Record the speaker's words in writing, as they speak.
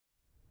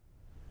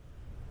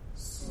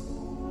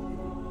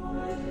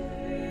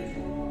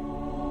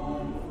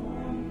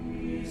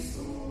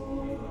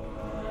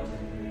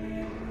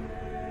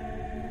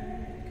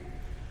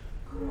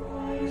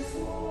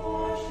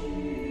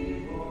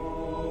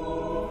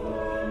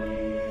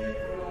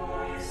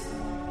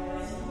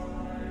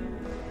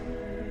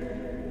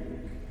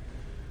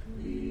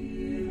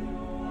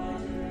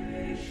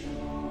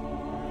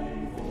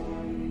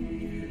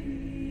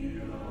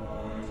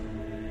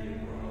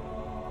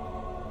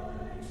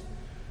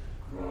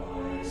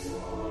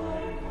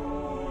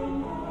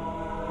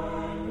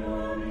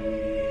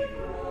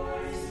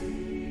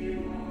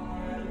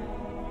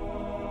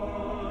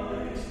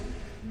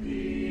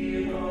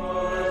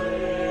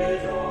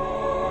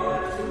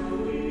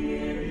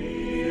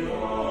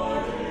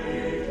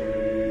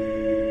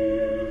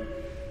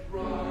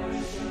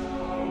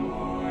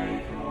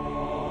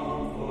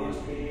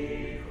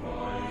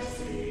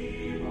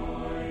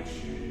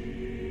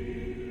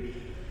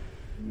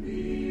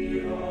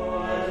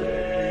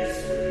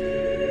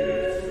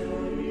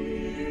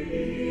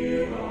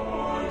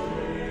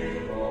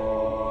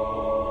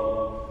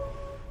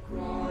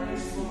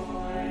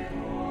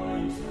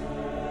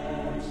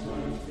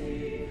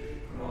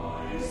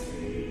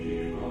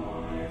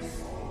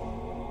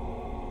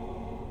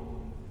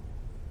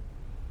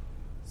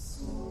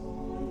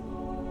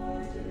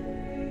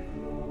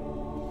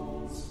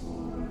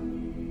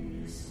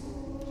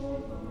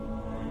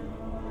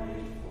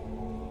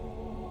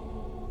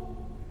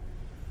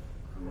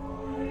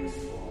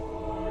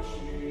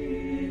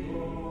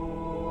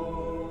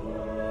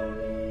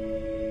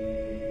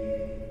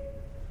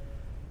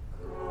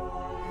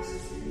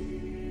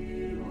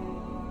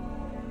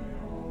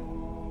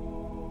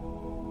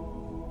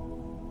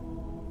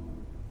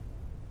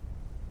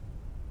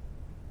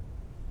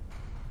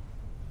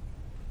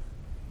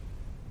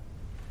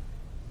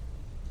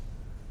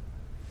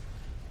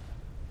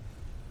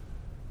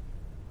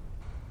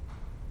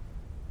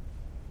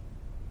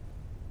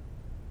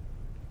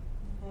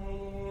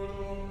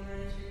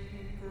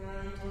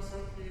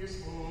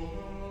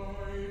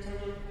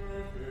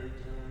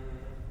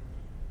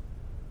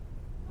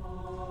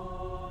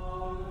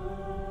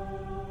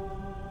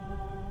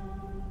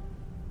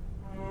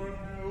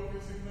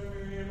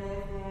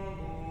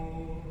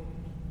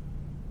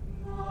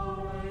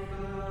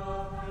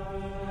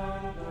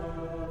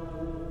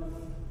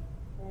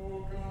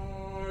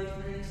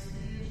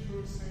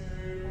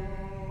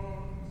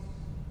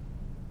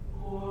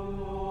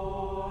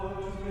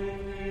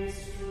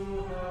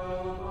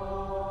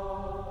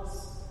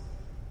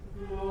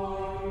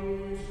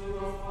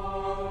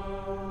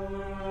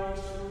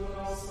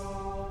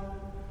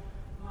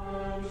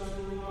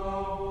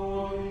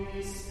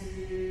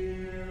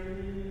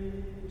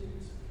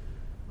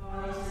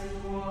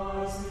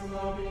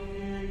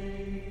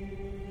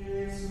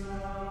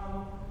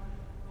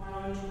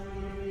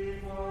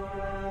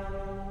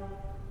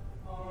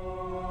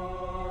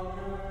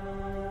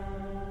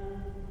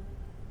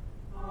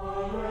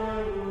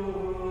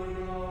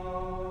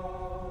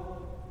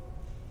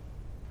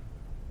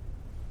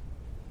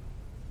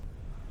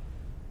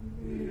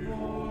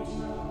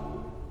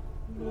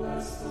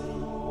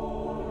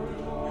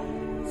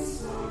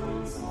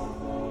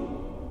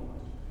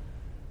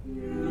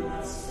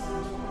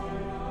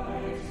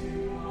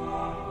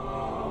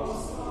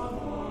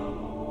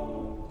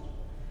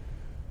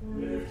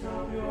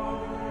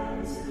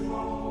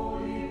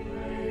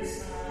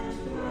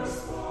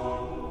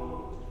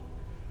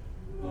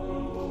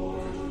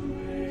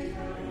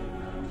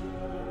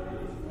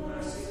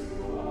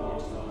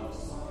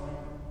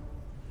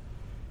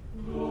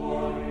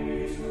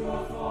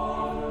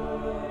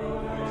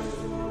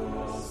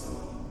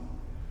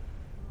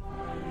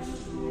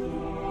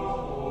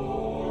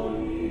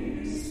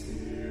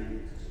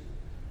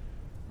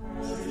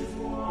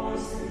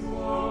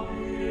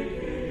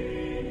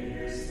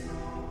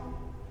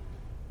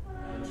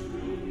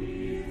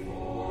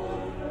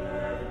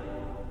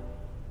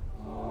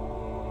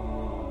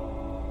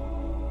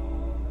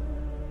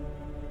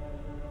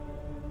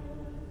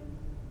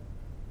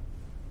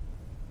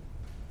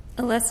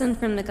A lesson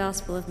from the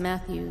Gospel of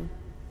Matthew.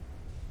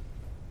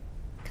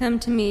 Come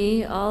to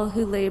me, all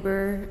who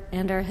labor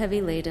and are heavy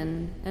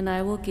laden, and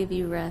I will give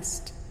you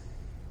rest.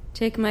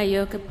 Take my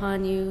yoke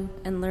upon you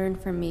and learn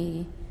from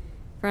me,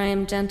 for I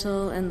am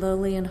gentle and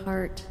lowly in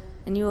heart,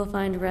 and you will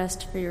find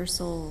rest for your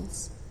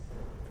souls.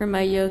 For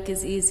my yoke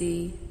is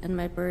easy and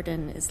my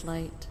burden is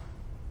light.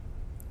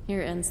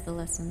 Here ends the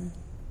lesson.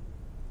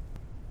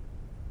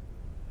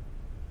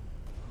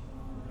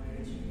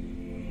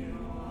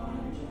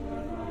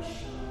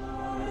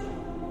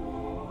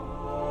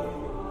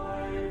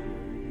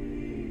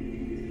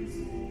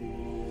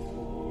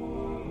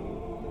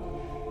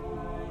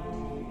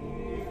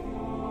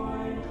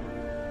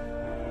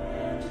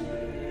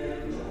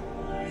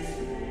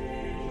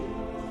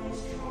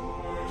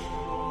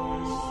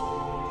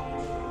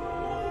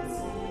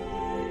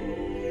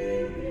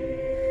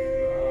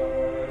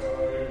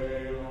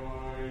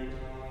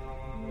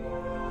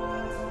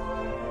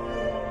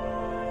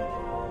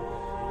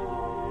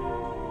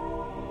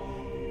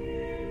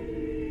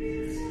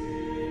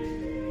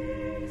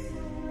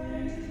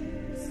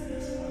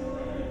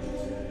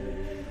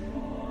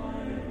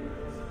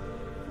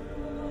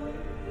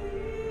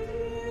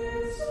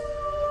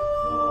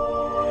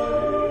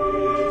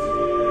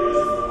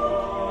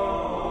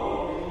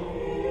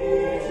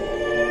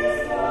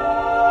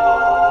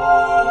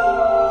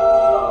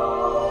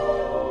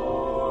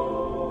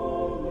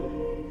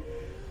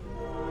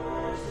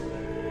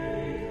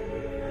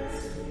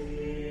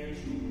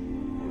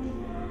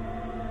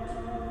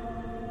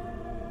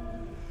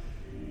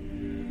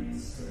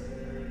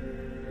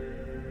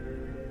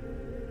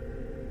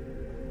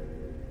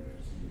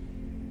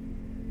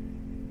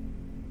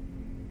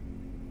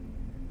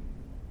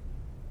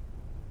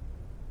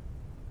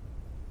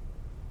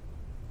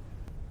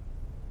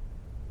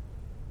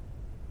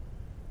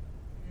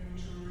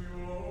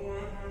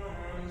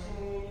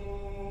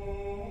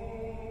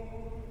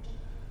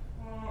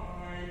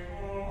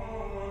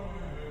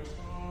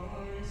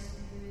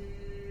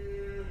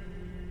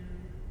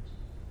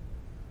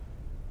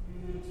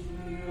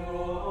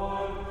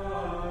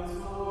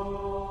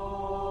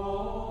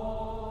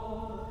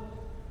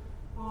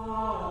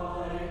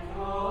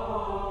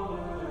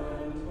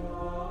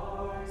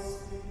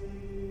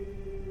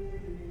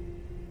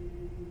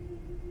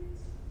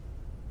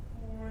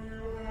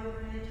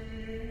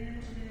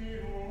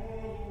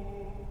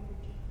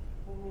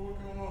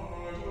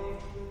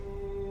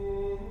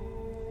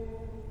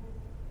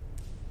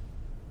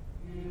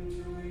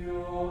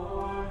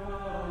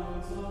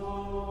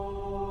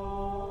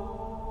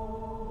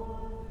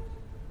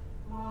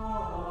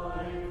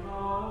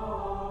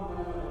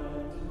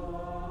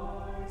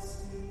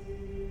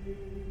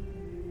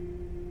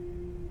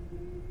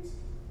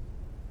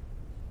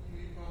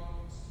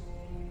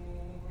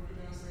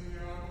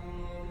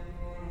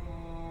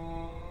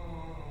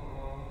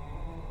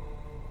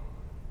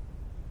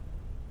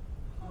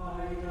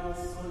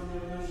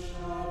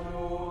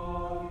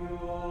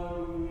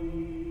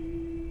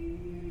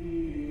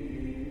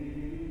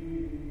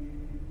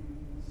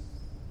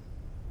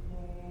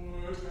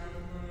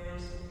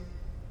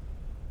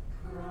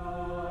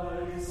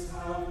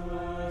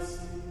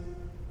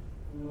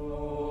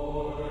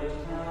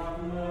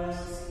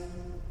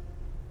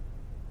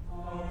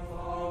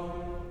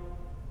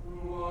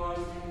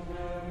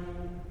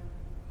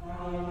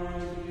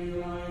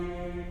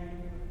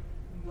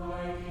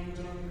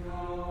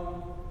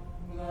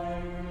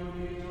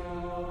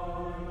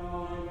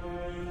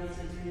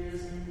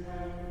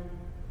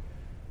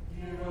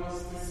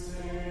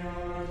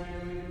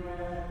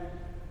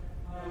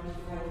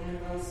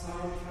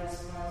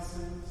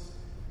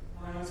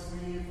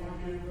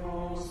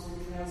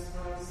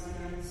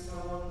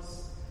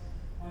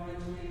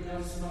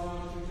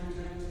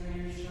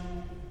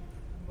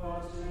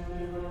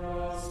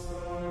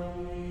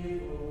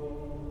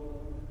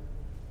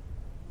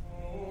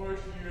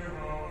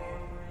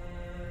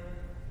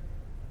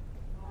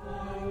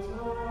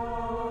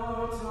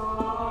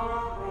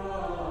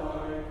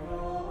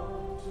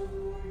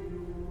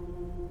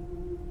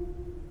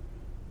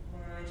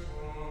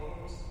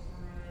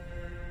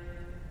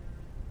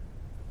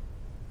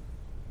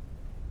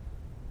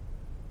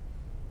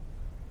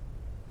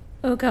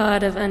 O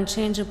God of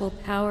unchangeable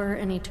power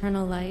and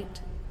eternal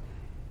light,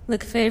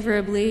 look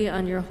favorably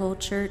on your whole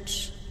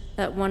church,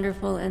 that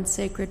wonderful and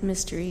sacred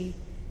mystery.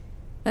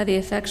 By the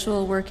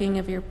effectual working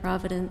of your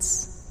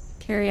providence,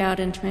 carry out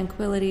in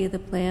tranquility the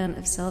plan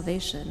of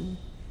salvation.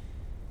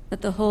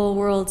 Let the whole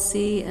world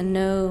see and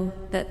know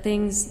that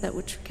things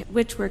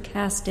which were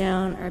cast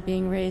down are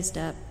being raised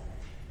up,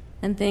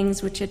 and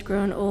things which had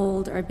grown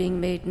old are being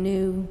made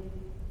new,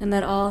 and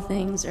that all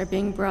things are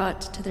being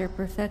brought to their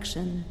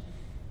perfection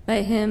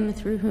by him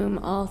through whom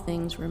all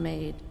things were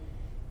made,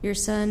 your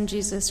Son,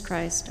 Jesus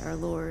Christ, our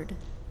Lord,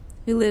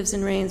 who lives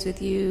and reigns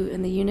with you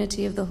in the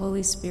unity of the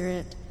Holy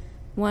Spirit,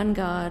 one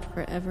God,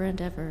 forever and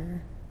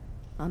ever.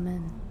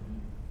 Amen.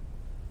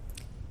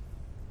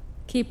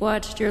 Keep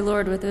watch, dear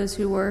Lord, with those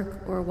who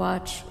work or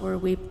watch or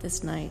weep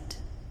this night,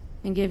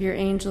 and give your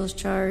angels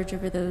charge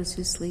over those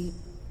who sleep.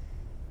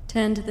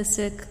 Tend the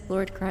sick,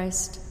 Lord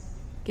Christ.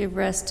 Give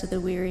rest to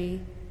the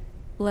weary.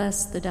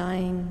 Bless the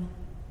dying.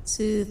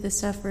 Soothe the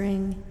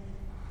suffering.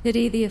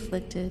 Pity the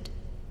afflicted.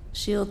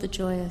 Shield the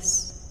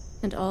joyous.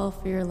 And all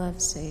for your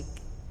love's sake.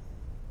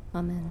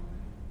 Amen.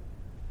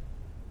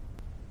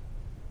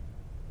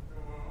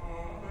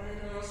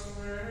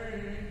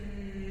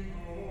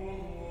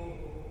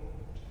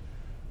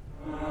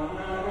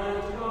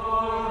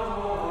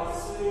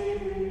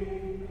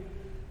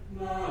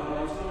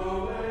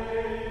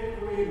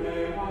 We may